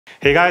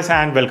Hey guys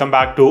and welcome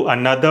back to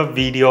another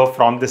video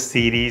from the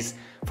series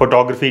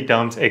Photography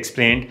Terms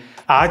Explained।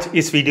 आज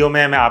इस video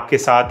में मैं आपके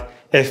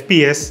साथ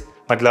FPS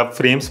मतलब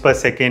फ्रेम्स पर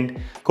सेकंड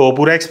को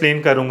पूरा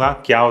एक्सप्लेन करूंगा।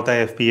 क्या होता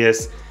है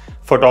FPS,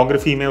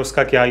 फोटोग्राफी में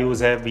उसका क्या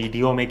यूज़ है,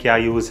 वीडियो में क्या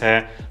यूज़ है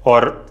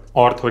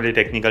और थोड़े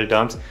technical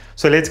terms.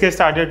 So let's get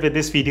started with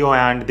this video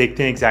and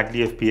देखते हैं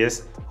एग्जैक्टली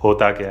FPS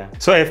होता क्या है।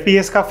 सो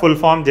FPS का फुल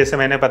फॉर्म जैसे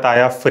मैंने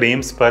बताया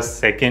फ्रेम्स पर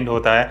सेकंड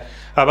होता है।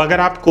 अब अगर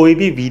आप कोई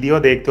भी वीडियो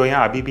देखते हो या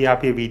अभी भी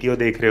आप ये वीडियो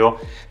देख रहे हो,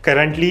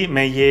 करंटली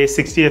मैं ये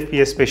 60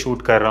 FPS पे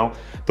शूट कर रहा हूँ,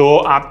 तो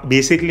आप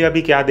बेसिकली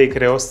अभी क्या देख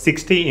रहे हो,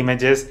 60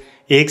 इमेजेस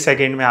एक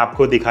सेकेंड में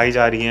आपको दिखाई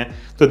जा रही हैं।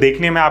 तो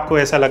देखने में आपको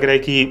ऐसा लग रहा है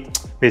कि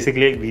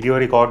बेसिकली एक वीडियो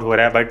रिकॉर्ड हो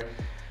रहा है, बट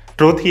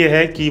ट्रूथ ये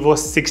है कि वो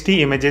 60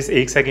 इमेजेस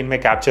एक सेकेंड में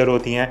कैप्चर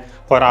होती हैं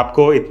और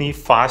आपको इतनी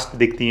फास्ट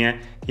दिखती हैं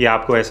कि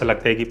आपको ऐसा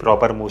लगता है कि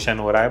प्रॉपर मोशन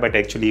हो रहा है, बट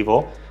एक्चुअली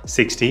वो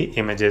 60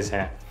 इमेजेस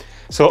हैं।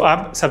 सो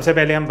अब सबसे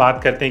पहले हम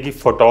बात करते हैं कि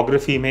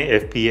फोटोग्राफी में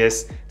FPS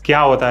क्या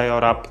होता है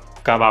और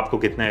आपको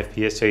कितना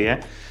FPS चाहिए।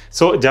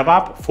 सो जब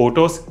आप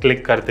फोटोज़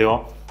क्लिक करते हो,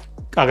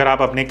 अगर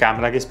आप अपने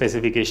कैमरा के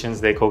स्पेसिफिकेशंस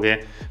देखोगे,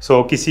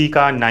 सो किसी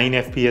का 9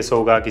 FPS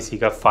होगा, किसी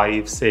का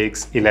 5,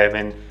 6,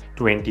 11,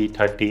 20,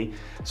 30।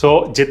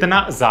 सो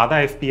जितना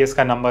ज़्यादा FPS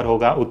का नंबर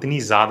होगा उतनी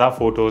ज़्यादा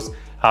फ़ोटोज़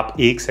आप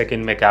एक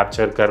सेकेंड में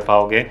कैप्चर कर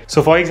पाओगे।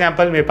 सो फॉर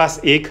एग्जांपल मेरे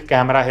पास एक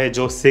कैमरा है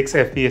जो 6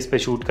 FPS पे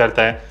शूट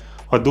करता है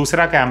और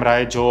दूसरा कैमरा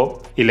है जो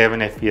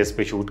 11 FPS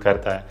पे शूट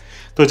करता है।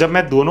 तो जब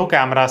मैं दोनों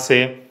कैमरा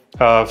से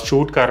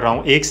शूट कर रहा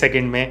हूँ, एक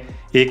सेकंड में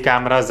एक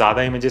कैमरा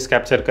ज़्यादा इमेजेस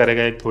कैप्चर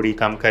करेगा, एक थोड़ी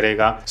कम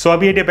करेगा। सो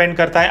अब ये डिपेंड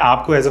करता है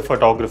आपको एज अ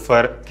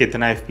फोटोग्राफर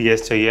कितना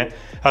FPS चाहिए।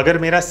 अगर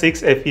मेरा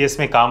 6 FPS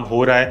में काम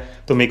हो रहा है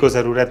तो मेरे को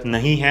ज़रूरत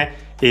नहीं है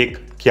एक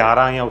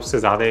 11 या उससे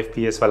ज़्यादा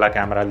FPS वाला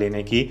कैमरा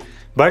लेने की।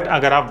 बट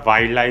अगर आप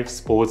वाइल्ड लाइफ,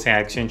 स्पोर्ट्स या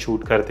एक्शन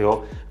शूट करते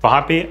हो,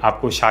 वहाँ पे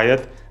आपको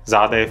शायद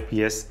ज़्यादा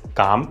FPS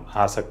काम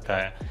आ सकता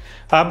है।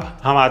 अब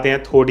हम आते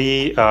हैं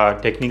थोड़ी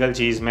टेक्निकल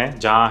चीज़ में,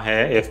 जहाँ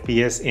है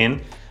FPS इन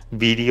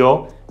वीडियो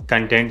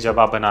कंटेंट जब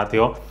आप बनाते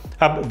हो।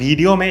 अब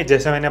वीडियो में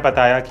जैसे मैंने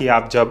बताया कि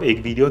आप जब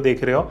एक वीडियो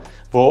देख रहे हो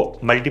वो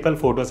मल्टीपल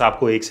फोटोज़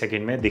आपको एक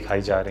सेकंड में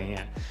दिखाई जा रही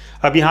हैं।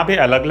 अब यहाँ पे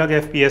अलग अलग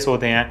FPS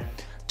होते हैं,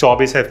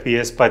 24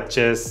 FPS,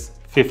 25,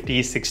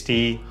 50,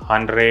 60,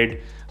 100,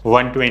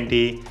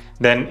 120,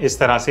 देन इस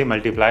तरह से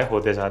मल्टीप्लाई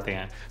होते जाते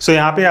हैं। सो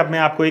यहाँ पे अब मैं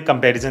आपको एक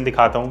कंपैरिजन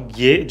दिखाता हूँ।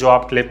 ये जो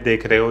आप क्लिप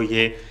देख रहे हो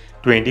ये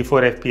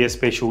 24 FPS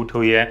पे शूट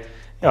हुई है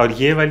और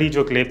ये वाली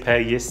जो क्लिप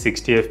है ये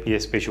 60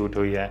 FPS पे शूट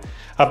हुई है।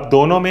 अब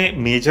दोनों में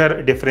मेजर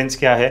डिफरेंस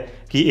क्या है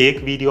कि एक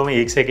वीडियो में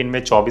एक सेकंड में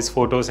 24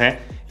 फोटोज़ हैं,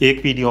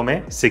 एक वीडियो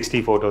में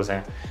 60 फोटोज़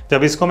हैं।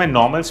 जब इसको मैं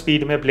नॉर्मल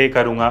स्पीड में प्ले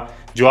करूँगा,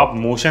 जो आप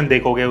मोशन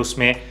देखोगे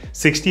उसमें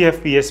 60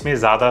 FPS में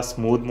ज़्यादा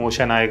स्मूथ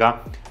मोशन आएगा,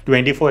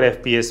 24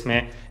 FPS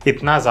में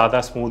इतना ज़्यादा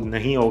स्मूथ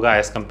नहीं होगा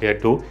एज़ कम्पेयर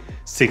टू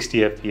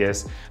 60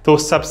 FPS। तो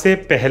सबसे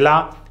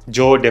पहला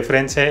जो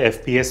डिफरेंस है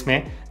FPS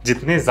में,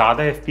 जितने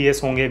ज़्यादा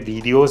FPS होंगे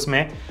वीडियोस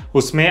में,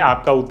 उसमें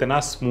आपका उतना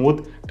स्मूथ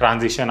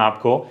ट्रांजिशन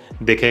आपको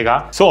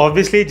दिखेगा। सो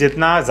ऑब्वियसली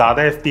जितना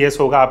ज़्यादा FPS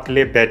होगा आपके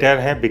लिए बेटर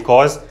है,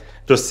 बिकॉज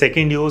जो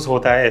सेकंड यूज़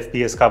होता है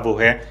FPS का वो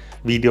है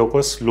वीडियो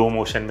को स्लो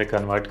मोशन में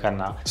कन्वर्ट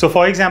करना। सो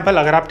फॉर एग्जांपल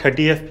अगर आप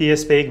 30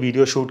 FPS पे एक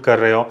वीडियो शूट कर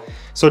रहे हो,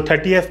 सो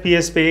 30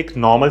 FPS पे एक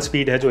नॉर्मल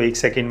स्पीड है जो एक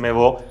सेकंड में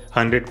वो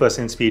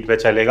 100% स्पीड पे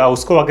चलेगा।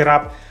 उसको अगर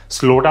आप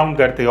स्लो डाउन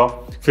करते हो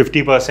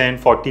 50%,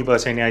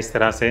 40% या इस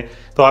तरह से,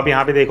 तो आप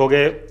यहाँ पे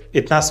देखोगे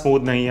इतना स्मूथ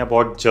नहीं है,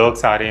 बहुत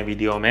जर्क्स आ रहे हैं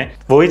वीडियो में।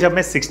 वही जब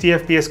मैं 60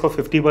 FPS को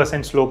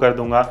 50% स्लो कर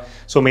दूंगा,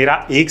 सो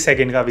मेरा एक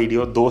सेकंड का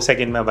वीडियो 2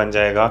 सेकंड में बन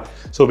जाएगा।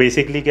 सो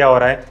बेसिकली क्या हो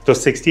रहा है, जो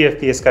 60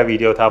 FPS का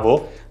वीडियो था वो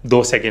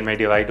 2 सेकंड में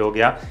डिवाइड हो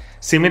गया।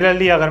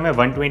 सिमिलरली अगर मैं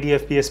 120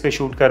 FPS पे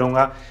शूट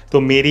करूँगा तो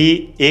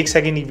मेरी एक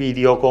सेकंड की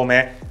वीडियो को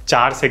मैं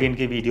 4 सेकंड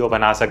की वीडियो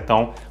बना सकता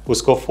हूँ,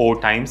 उसको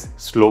 4 टाइम्स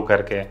स्लो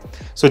करके।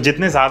 सो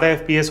जितने ज़्यादा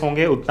FPS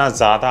होंगे उतना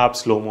ज़्यादा आप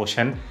स्लो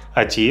मोशन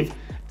अचीव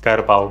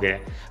कर पाओगे।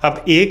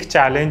 अब एक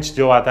चैलेंज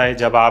जो आता है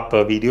जब आप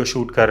वीडियो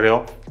शूट कर रहे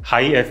हो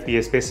हाई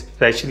FPS पे,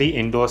 स्पेशली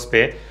इंडोर्स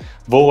पे,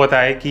 वो होता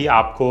है कि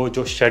आपको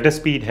जो शटर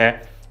स्पीड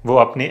है वो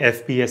अपने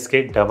FPS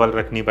के डबल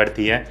रखनी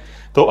पड़ती है।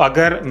 तो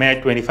अगर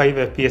मैं 25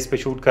 FPS पे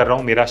शूट कर रहा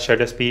हूँ, मेरा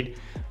shutter speed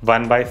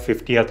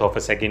 1/50th of a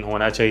second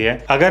होना चाहिए।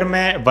 अगर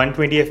मैं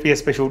 120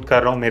 FPS पे शूट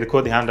कर रहा हूँ, मेरे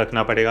को ध्यान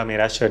रखना पड़ेगा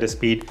मेरा शटर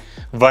स्पीड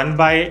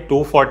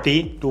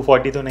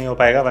 1/240 तो नहीं हो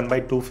पाएगा,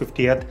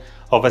 1/250th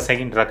ऑफ अ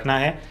सेकेंड रखना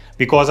है,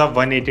 because of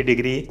 180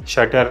 degree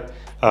shutter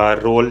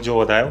role जो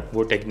होता है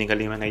वो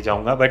टेक्निकली मैं नहीं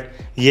जाऊँगा, बट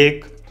ये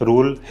एक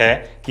रूल है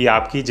कि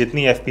आपकी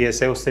जितनी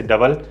FPS है उससे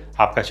डबल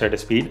आपका शटर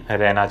स्पीड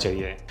रहना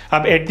चाहिए।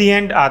 अब एट दी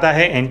एंड आता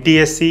है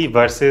NTSC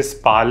वर्सेस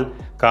पाल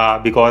का,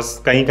 बिकॉज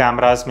कई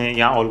कैमरास में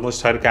या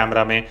ऑलमोस्ट हर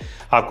कैमरा में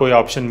आपको ये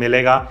ऑप्शन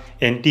मिलेगा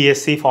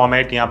NTSC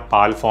फॉर्मेट या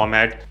पाल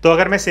फॉर्मेट। तो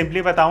अगर मैं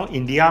सिंपली बताऊं,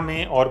 इंडिया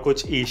में और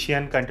कुछ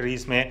एशियन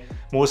कंट्रीज़ में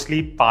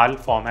मोस्टली पाल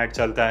फॉर्मेट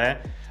चलता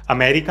है,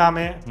 अमेरिका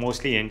में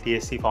मोस्टली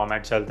NTSC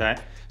फॉर्मेट चलता है।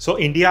 सो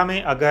इंडिया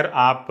में अगर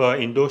आप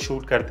इंडोर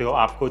शूट करते हो,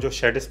 आपको जो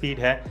शटर स्पीड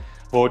है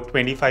वो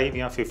 25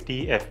 या 50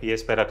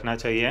 FPS पे रखना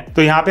चाहिए।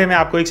 तो यहाँ पे मैं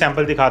आपको एक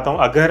सैम्पल दिखाता हूँ।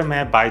 अगर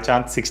मैं बाय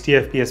चांस 60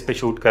 FPS पे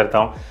शूट करता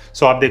हूँ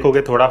सो आप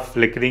देखोगे थोड़ा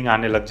फ्लिकरिंग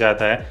आने लग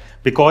जाता है,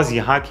 बिकॉज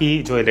यहाँ की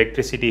जो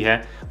इलेक्ट्रिसिटी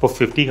है वो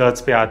 50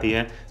 हर्ट्ज पे आती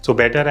है। सो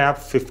बेटर है आप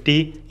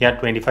 50 या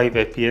 25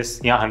 FPS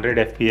या 100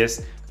 FPS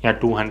या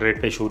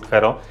 200 पे शूट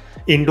करो।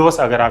 इंडोर्स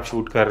अगर आप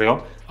शूट कर रहे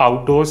हो,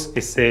 आउटडोर्स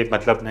इससे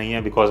मतलब नहीं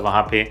है, बिकॉज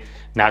वहाँ पे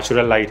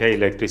नेचुरल लाइट है,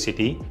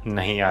 इलेक्ट्रिसिटी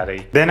नहीं आ रही।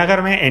 देन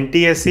अगर मैं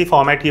NTSC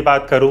फॉर्मेट की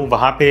बात करूँ,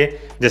 वहाँ पे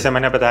जैसे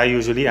मैंने बताया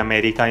यूजुअली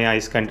अमेरिका या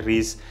इस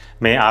कंट्रीज़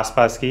में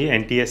आसपास की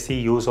NTSC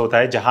यूज़ होता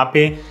है, जहाँ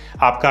पे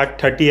आपका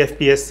 30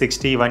 FPS,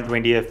 60,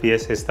 120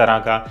 FPS इस तरह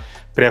का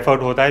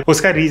प्रेफर्ड होता है।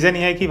 उसका रीज़न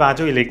ये है कि वहाँ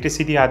जो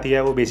इलेक्ट्रिसिटी आती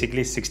है वो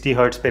बेसिकली 60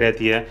 हर्ट्ज पे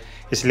रहती है,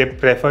 इसलिए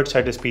प्रेफर्ड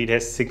शटर स्पीड है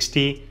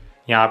 60,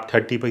 या आप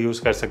 30 पर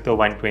यूज़ कर सकते हो,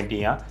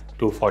 120 या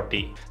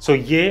 240। सो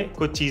ये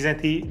कुछ चीज़ें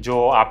थी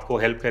जो आपको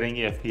हेल्प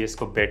करेंगी FPS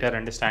को बेटर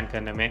अंडरस्टैंड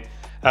करने में।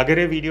 अगर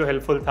ये वीडियो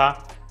हेल्पफुल था,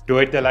 do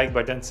hit the like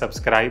button,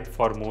 subscribe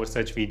for more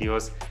such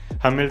videos.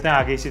 हम मिलते हैं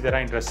आगे इसी तरह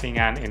इंटरेस्टिंग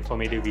एंड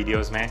इन्फॉर्मेटिव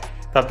वीडियोस में।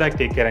 तब तक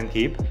take care and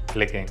keep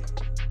clicking.